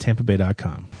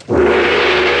stuckinthe80s@tampabay.com.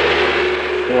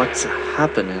 What's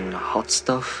happening, hot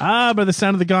stuff? By the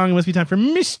sound of the gong, it must be time for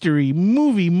Mystery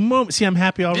Movie Moment. See, I'm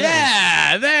happy already.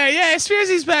 Yeah, there. Yeah,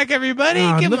 Spearsy's back, everybody.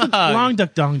 Give him a hug. Long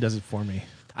Duck Dong does it for me.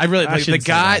 I really like the shouldn't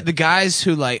say that. the guys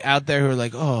who like out there who are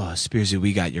like, oh, Spearsy,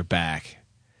 we got your back.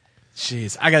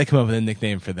 Jeez, I got to come up with a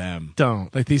nickname for them.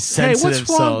 Don't. Like these sensitive what's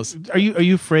wrong? souls. Are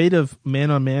you afraid of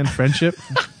man-on-man friendship?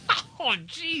 Oh,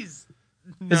 jeez.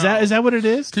 Is that what it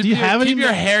is? Do you have any? Keep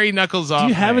your hairy knuckles off. Do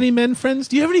you have me. any men friends?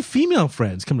 Do you have any female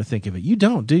friends? Come to think of it, you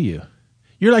don't, do you?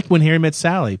 You're like When Harry Met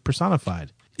Sally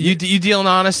personified. You deal in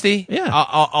honesty? Yeah.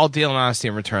 I'll deal in honesty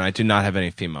in return. I do not have any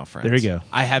female friends. There you go.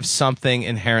 I have something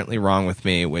inherently wrong with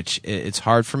me, which it's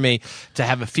hard for me to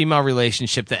have a female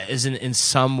relationship that isn't in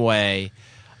some way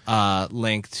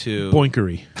linked to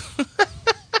Boinkery.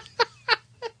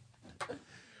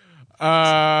 For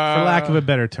lack of a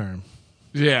better term.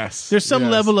 Yes. There's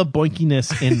some level of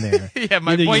boinkiness in there. Yeah,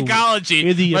 my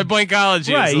boinkology. My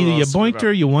boinkology. Right, is a either you little boinked screwed her,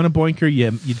 up. you want to boink her,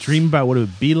 you dream about what it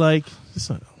would be like. Just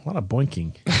a lot of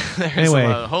boinking. Anyway,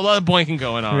 a whole lot of boinking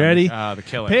going on. ready? The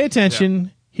killing. Pay attention. Yeah.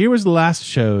 Here was the last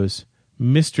show's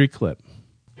mystery clip.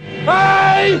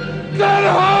 I can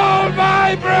hold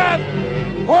my breath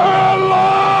for a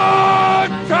long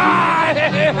time.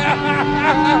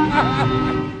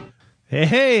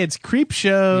 Hey, it's Creep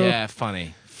Show. Yeah,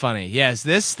 funny. Yes,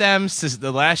 this stems to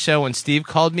the last show when Steve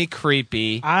called me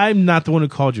creepy. I'm not the one who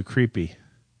called you creepy.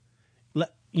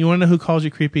 You want to know who calls you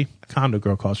creepy? Condo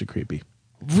Girl calls you creepy.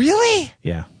 Really?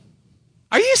 Yeah.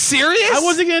 Are you serious? I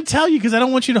wasn't going to tell you because I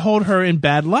don't want you to hold her in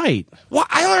bad light. Well,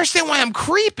 I don't understand why I'm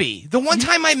creepy. The one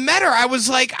time I met her, I was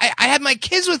like, I had my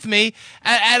kids with me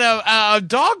at a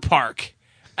dog park.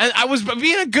 And I was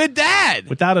being a good dad.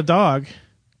 Without a dog.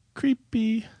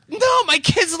 Creepy. No, my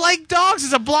kids like dogs.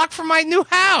 It's a block from my new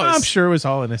house. I'm sure it was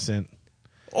all innocent.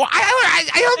 Well, I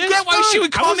don't get why she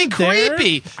would call me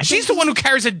creepy. She's the one who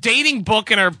carries a dating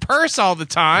book in her purse all the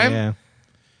time. Yeah.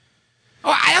 Oh,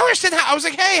 I don't understand how. I was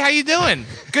like, hey, how you doing?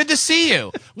 Good to see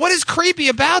you. What is creepy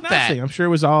about that? Nothing. I'm sure it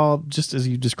was all just as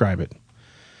you describe it.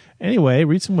 Anyway,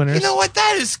 read some winners. You know what?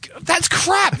 That's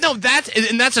crap. No, that's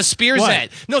a Spears ad.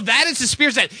 No, that is a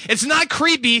Spears ad. It's not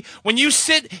creepy when you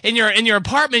sit in your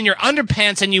apartment in your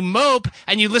underpants and you mope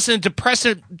and you listen to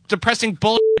depressing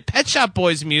bullshit Pet Shop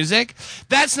Boys music.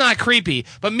 That's not creepy.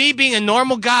 But me being a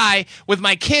normal guy with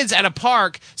my kids at a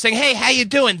park saying, "Hey, how you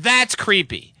doing?" That's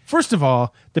creepy. First of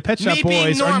all, the Pet Shop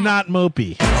Boys are not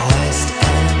mopey.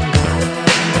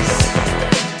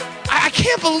 I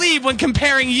can't believe when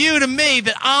comparing you to me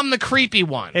that I'm the creepy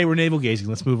one. Hey, we're navel gazing.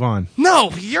 Let's move on.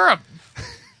 No, you're a...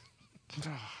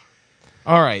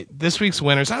 All right, this week's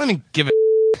winners. I don't even give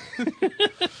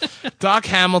a... Doc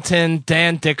Hamilton,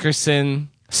 Dan Dickerson,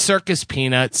 Circus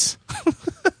Peanuts,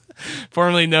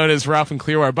 formerly known as Ralph and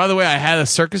Clearwater. By the way, I had a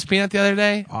Circus Peanut the other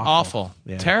day. Awful.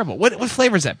 Yeah. Terrible. What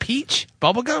flavor is that? Peach?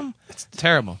 Bubblegum? It's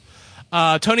terrible.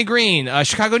 Tony Green,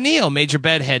 Chicago Neil, Major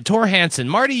Bedhead, Tor Hansen,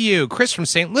 Marty Yu, Chris from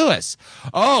St. Louis.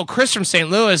 Oh, Chris from St.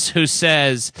 Louis who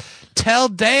says, tell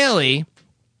Daly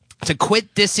to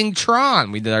quit dissing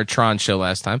Tron. We did our Tron show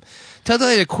last time. Tell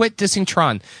Daly to quit dissing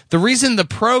Tron. The reason the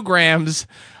programs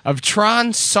of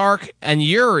Tron, Sark, and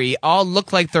Yuri all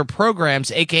look like their programs,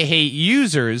 aka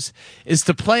users, is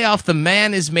to play off the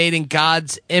man is made in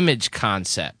God's image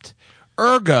concept.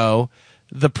 Ergo,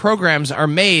 the programs are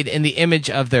made in the image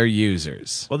of their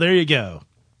users. Well, there you go.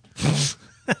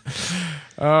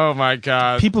 Oh, my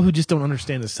God. People who just don't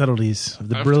understand the subtleties of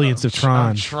the brilliance of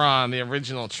Tron. Tron, the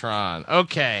original Tron.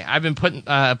 Okay, I've been put in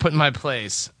my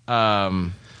place. Yeah,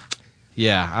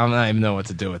 I don't even know what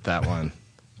to do with that one.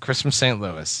 Chris from St.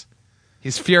 Louis.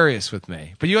 He's furious with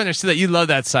me. But you understand that you love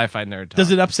that sci-fi nerd talk.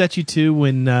 Does it upset you, too,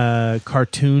 when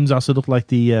cartoons also look like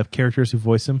the characters who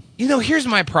voice them? You know, here's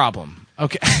my problem.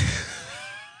 Okay.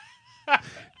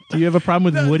 Do you have a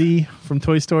problem with Woody from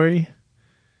Toy Story?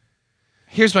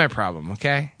 Here's my problem,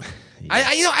 okay? Yeah.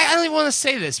 I don't even want to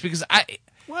say this because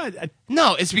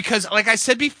No, it's because, like I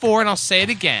said before, and I'll say it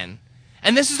again,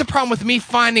 and this is the problem with me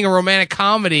finding a romantic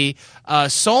comedy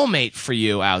soulmate for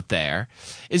you out there,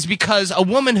 is because a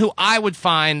woman who I would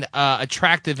find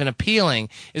attractive and appealing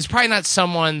is probably not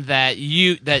someone that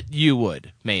you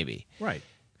would, maybe. Right.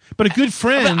 But a good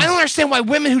friend... But I don't understand why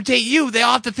women who date you, they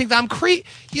all have to think that I'm creep.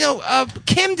 You know,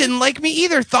 Kim didn't like me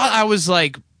either, thought I was,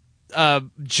 like,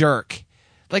 jerk.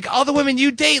 Like, all the women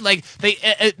you date, like,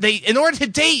 they in order to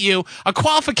date you, a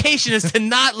qualification is to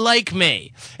not like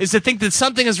me, is to think that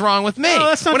something is wrong with me. No,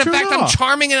 that's not when true in fact at all. I'm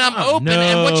charming and I'm open,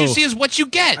 and what you see is what you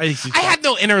get. I have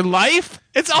no inner life.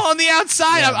 It's all on the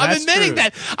outside. Yeah, I'm admitting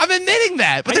that. I'm admitting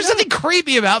that. But there's nothing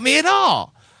creepy about me at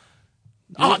all.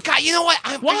 Oh, God, you know what?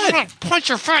 I'm going to punch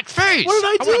your fat face. What did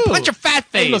I do? I'm going to punch your fat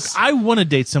face. Hey, look, I want to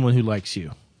date someone who likes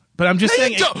you. But I'm just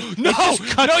saying... You don't.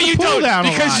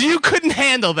 Because you couldn't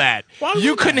handle that.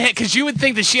 You couldn't, because you would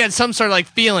think that she had some sort of, like,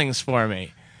 feelings for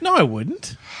me. No, I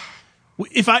wouldn't.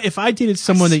 If I dated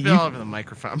someone that Spill you all over the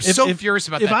microphone. I'm so furious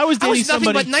about that. If I was dating nothing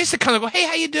somebody, but nice to kind of go, hey,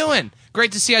 how you doing?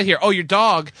 Great to see you out here. Oh, your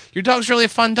dog's really a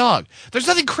fun dog. There's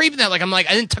nothing creepy in that. Like,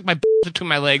 I didn't tuck my between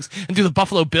my legs and do the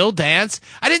Buffalo Bill dance.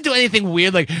 I didn't do anything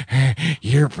weird like,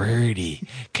 you're birdie.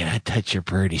 Can I touch your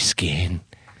birdie skin?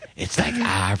 It's like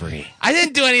ivory. I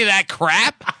didn't do any of that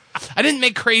crap. I didn't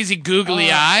make crazy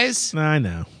googly eyes. I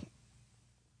know.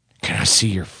 Can I see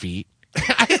your feet?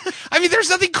 I mean, there's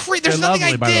nothing crazy. There's They're nothing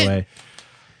lovely, I by did.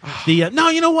 the way. No,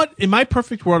 you know what? In my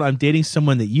perfect world, I'm dating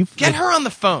someone that you Get her on the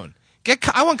phone.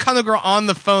 I want Condo Girl on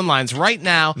the phone lines right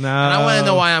now, No. and I want to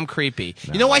know why I'm creepy.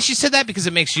 No. You know why she said that? Because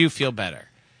it makes you feel better.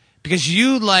 Because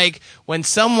you like when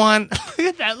someone look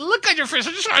at that look on your face.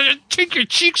 I just want to take your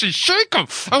cheeks and shake them.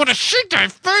 I want to shake their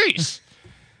face.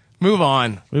 Move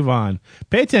on.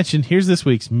 Pay attention. Here's this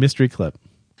week's mystery clip.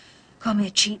 Call me a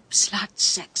cheap slut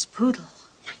sex poodle.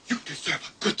 You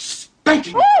deserve a good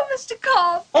spanking. Oh, Mr.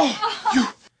 Cobb. Oh, you.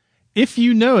 If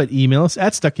you know it, email us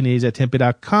at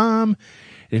stuckina's@tempe.com.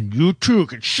 And you too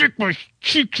can shake my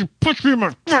cheeks and push me in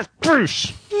my fat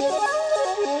face.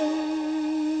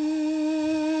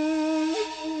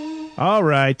 All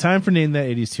right, time for Name That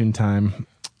 80s Tune time.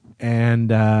 And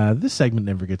this segment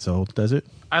never gets old, does it?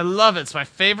 I love it. It's my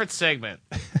favorite segment.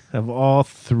 Of all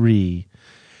three.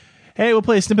 Hey, we'll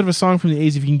play a snippet of a song from the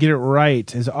 80s if you can get it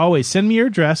right. As always, send me your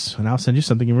address, and I'll send you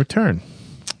something in return.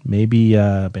 Maybe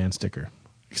a band sticker,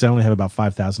 because I only have about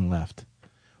 5,000 left.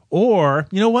 Or,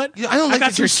 you know what? I don't like got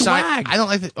that some your swag. I don't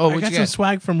like that. Oh, I what got you some got?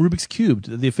 swag from Rubik's Cube,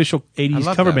 the official 80s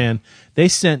love cover that. band. They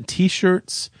sent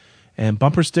T-shirts and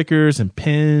bumper stickers and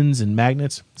pins and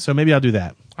magnets. So maybe I'll do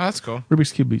that. Oh, that's cool.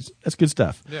 Rubik's Cube, that's good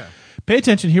stuff. Yeah. Pay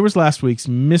attention. Here was last week's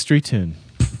mystery tune.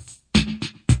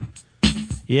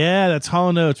 Yeah, that's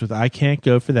Hall & Oates with I Can't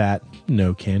Go For That.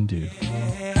 No Can Do.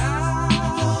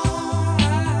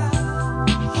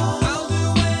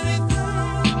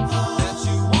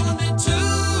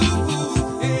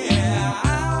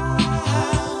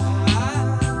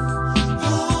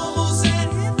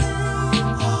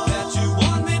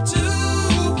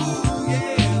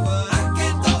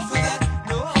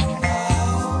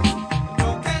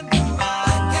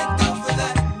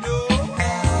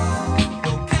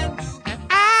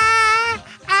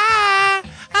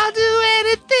 I'll do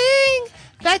anything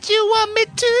that you want me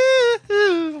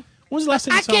to. When was the last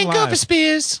time you I saw him can't go live? for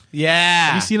Spears. Yeah.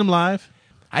 Have you seen him live?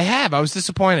 I have. I was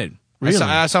disappointed. Really?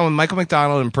 I saw him with Michael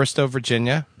McDonald in Bristow,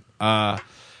 Virginia. When I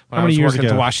many was years working at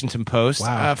ago? the Washington Post.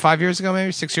 Wow. 5 years ago,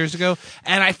 maybe 6 years ago.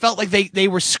 And I felt like they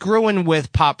were screwing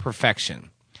with pop perfection.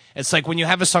 It's like when you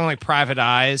have a song like Private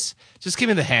Eyes, just give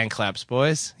me the hand claps,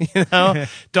 boys. You know,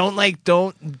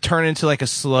 don't turn into like a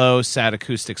slow, sad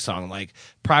acoustic song. Like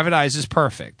Private Eyes is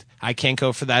perfect. I Can't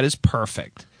Go For That is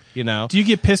perfect. You know. Do you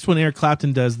get pissed when Eric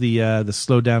Clapton does the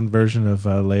slowed down version of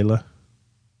Layla?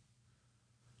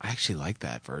 I actually like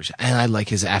that version, and I like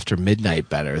his After Midnight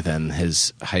better than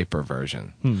his hyper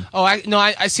version. Oh,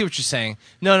 I see what you're saying.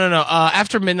 No.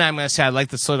 After Midnight, I'm going to say I like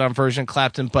the slow down version,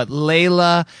 Clapton, but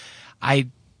Layla, I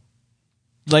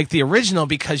like the original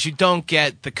because you don't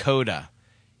get the coda,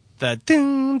 the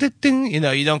ding, ding, ding. You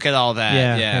know, you don't get all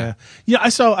that. Yeah. I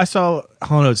saw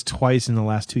Hall & Oates twice in the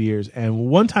last 2 years, and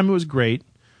one time it was great.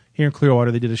 Here in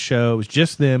Clearwater, they did a show. It was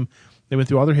just them. They went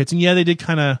through all their hits, and yeah, they did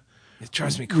kind of. It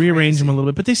drives me crazy. Rearrange them a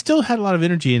little bit, but they still had a lot of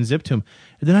energy and zip to them.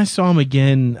 And then I saw them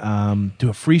again do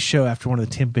a free show after one of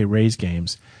the Tampa Bay Rays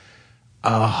games.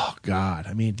 Oh, God.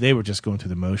 I mean, they were just going through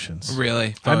the motions.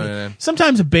 Really?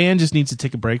 Sometimes a band just needs to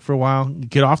take a break for a while,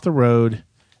 get off the road,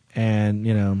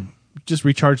 and, just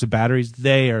recharge the batteries.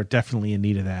 They are definitely in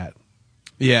need of that.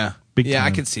 Yeah. Big I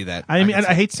time. can see that. I mean,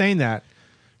 I hate saying that.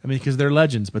 I mean, because they're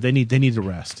legends, but they need to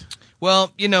rest.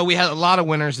 Well, we had a lot of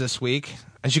winners this week.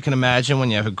 As you can imagine, when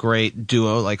you have a great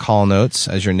duo like Hall & Oates,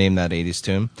 as your Name That 80s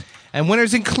tune. And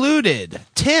winners included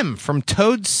Tim from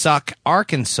Toadsuck,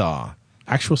 Arkansas.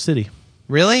 Actual city.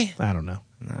 Really? I don't know.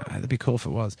 That'd be cool if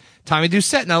it was. Tommy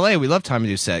Doucette in L.A. We love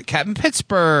Tommy Doucette. Captain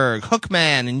Pittsburgh,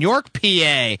 Hookman in York,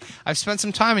 PA. I've spent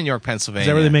some time in York, Pennsylvania. Is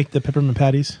that where they make the peppermint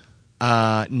patties?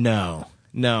 No.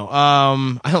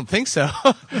 I don't think so.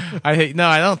 I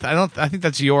don't. I think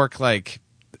that's York. Like,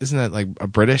 isn't that like a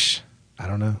British? I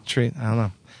don't know. Treat? I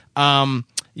don't know.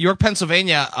 York,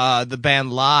 Pennsylvania, the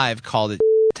band Live called it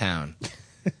Town.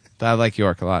 I like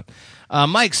York a lot.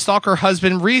 Mike, Stalker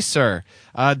Husband Reeser,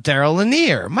 Daryl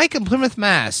Lanier, Mike in Plymouth,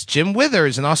 Mass, Jim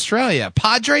Withers in Australia,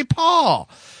 Padre Paul,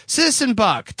 Citizen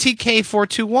Buck,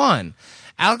 TK421,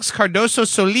 Alex Cardoso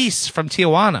Solis from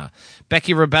Tijuana,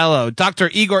 Becky Rebello, Dr.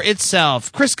 Igor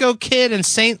Itself, Crisco Kid in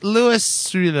St.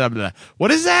 Louis. What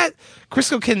is that?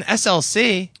 Crisco Kid in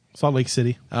SLC. Salt Lake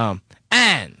City.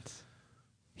 And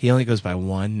He only goes by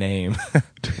one name. I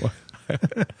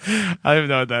don't even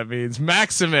know what that means.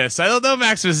 Maximus. I don't know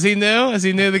Maximus. Is he new? Is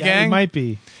he new to the gang? He might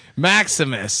be.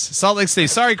 Maximus. Salt Lake City.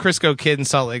 Sorry, Crisco Kid in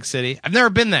Salt Lake City. I've never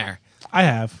been there. I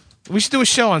have. We should do a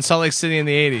show on Salt Lake City in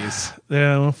the 80s.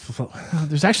 Yeah,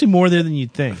 there's actually more there than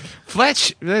you'd think.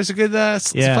 Fletch. There's a good... Yeah,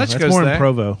 Fletch that's goes more there. in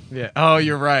Provo. Yeah. Oh,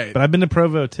 you're right. But I've been to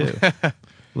Provo, too.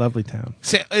 Lovely town.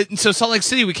 So Salt Lake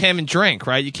City, we can't even drink,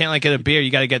 right? You can't get a beer.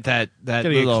 You got to get that Gotta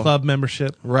little... get club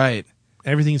membership. Right.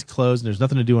 Everything's closed, and there's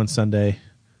nothing to do on Sunday.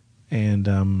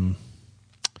 And,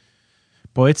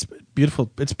 boy, it's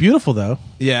beautiful. It's beautiful, though.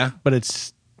 Yeah. But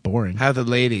it's boring. How are the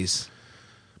ladies?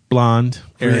 Blonde,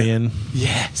 Aryan.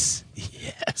 Yes.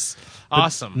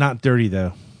 Awesome. Not dirty,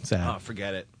 though. Sad. Oh,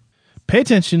 forget it. Pay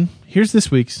attention. Here's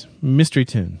this week's mystery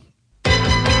tune.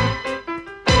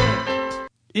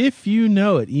 If you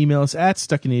know it, email us at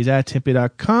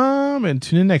stuckina's@tempe.com and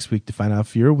tune in next week to find out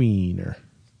if you're a wiener.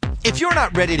 If you're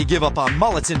not ready to give up on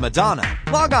mullets and Madonna,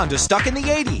 log on to Stuck in the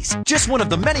 80s, just one of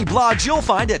the many blogs you'll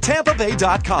find at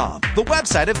TampaBay.com, the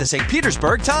website of the St.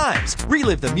 Petersburg Times.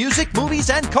 Relive the music, movies,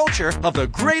 and culture of the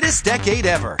greatest decade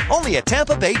ever, only at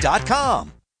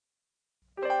TampaBay.com.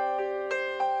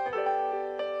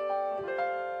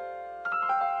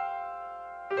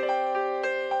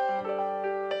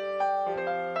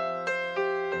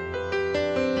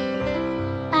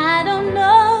 I don't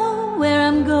know where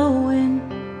I'm going,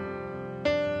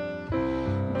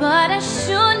 but I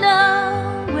sure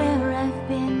know where I've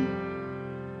been.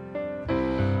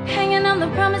 Hanging on the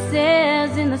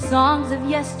promises in the songs of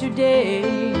yesterday,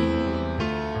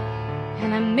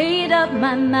 and I made up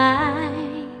my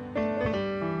mind.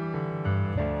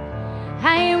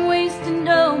 I ain't wasting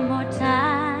no more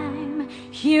time.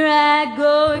 Here I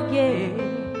go again.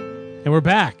 And we're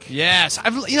back. Yes, I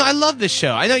love this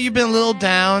show. I know you've been a little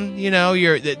down.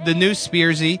 You're the new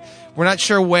Spearsy. We're not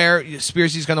sure where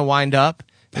Spearsy's going to wind up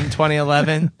in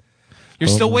 2011. You're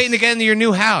still waiting to get into your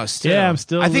new house, too. Yeah, I'm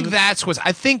still. I think that's what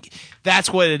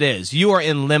it is. You are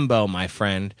in limbo, my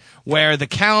friend, where the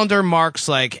calendar marks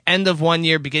like end of one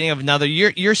year, beginning of another.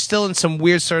 You're still in some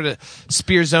weird sort of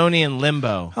Spearsonian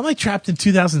limbo. I'm like trapped in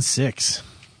 2006.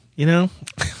 I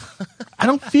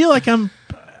don't feel like I'm.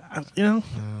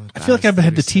 I feel like I've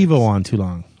had the TiVo on too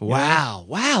long. Wow.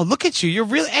 Look at you. You're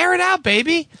really air it out,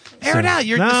 baby. Air it out.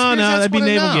 No, that'd be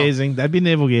navel gazing. That'd be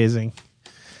navel gazing.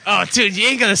 Oh, dude, you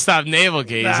ain't gonna stop navel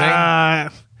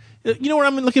gazing. You know what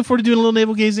I'm looking forward to doing a little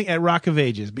navel gazing at Rock of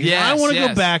Ages because I want to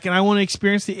go back and I want to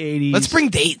experience the 80s. Let's bring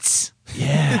dates.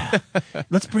 Yeah.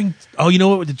 Let's bring. Oh, you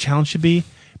know what the challenge should be?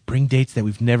 Bring dates that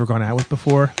we've never gone out with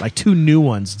before, like 2 new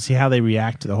ones, and see how they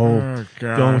react to the whole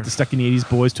going with the Stuck in the 80s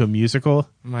boys to a musical.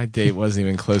 My date wasn't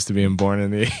even close to being born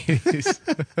in the 80s.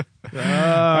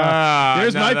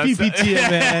 There's my PPT,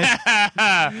 man.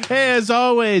 Hey, as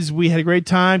always, we had a great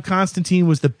time. Constantine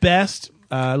was the best.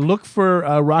 Look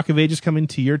for Rock of Ages coming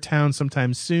to your town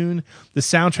sometime soon. The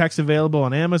soundtrack's available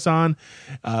on Amazon.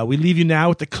 We leave you now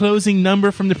with the closing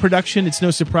number from the production. It's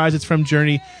no surprise. It's from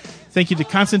Journey. Thank you to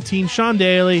Constantine, Sean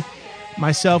Daly,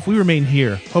 myself. We remain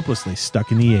here, hopelessly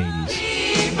stuck in the 80s.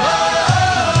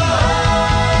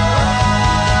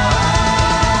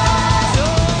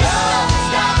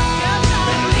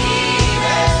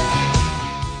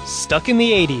 Stuck in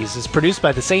the 80s is produced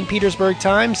by the St. Petersburg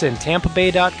Times and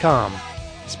TampaBay.com.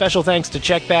 Special thanks to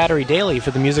Check Battery Daily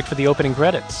for the music for the opening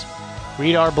credits.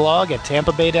 Read our blog at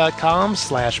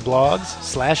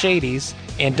TampaBay.com/blogs/80s,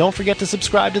 and don't forget to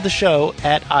subscribe to the show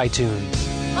at iTunes.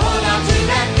 Hold on to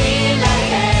that feeling,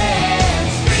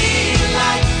 scream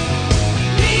like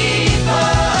people.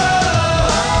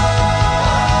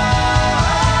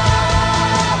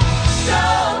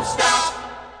 Don't stop.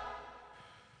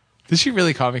 Did she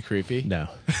really call me creepy? No.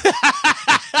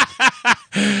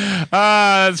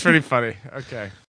 That's pretty funny. Okay.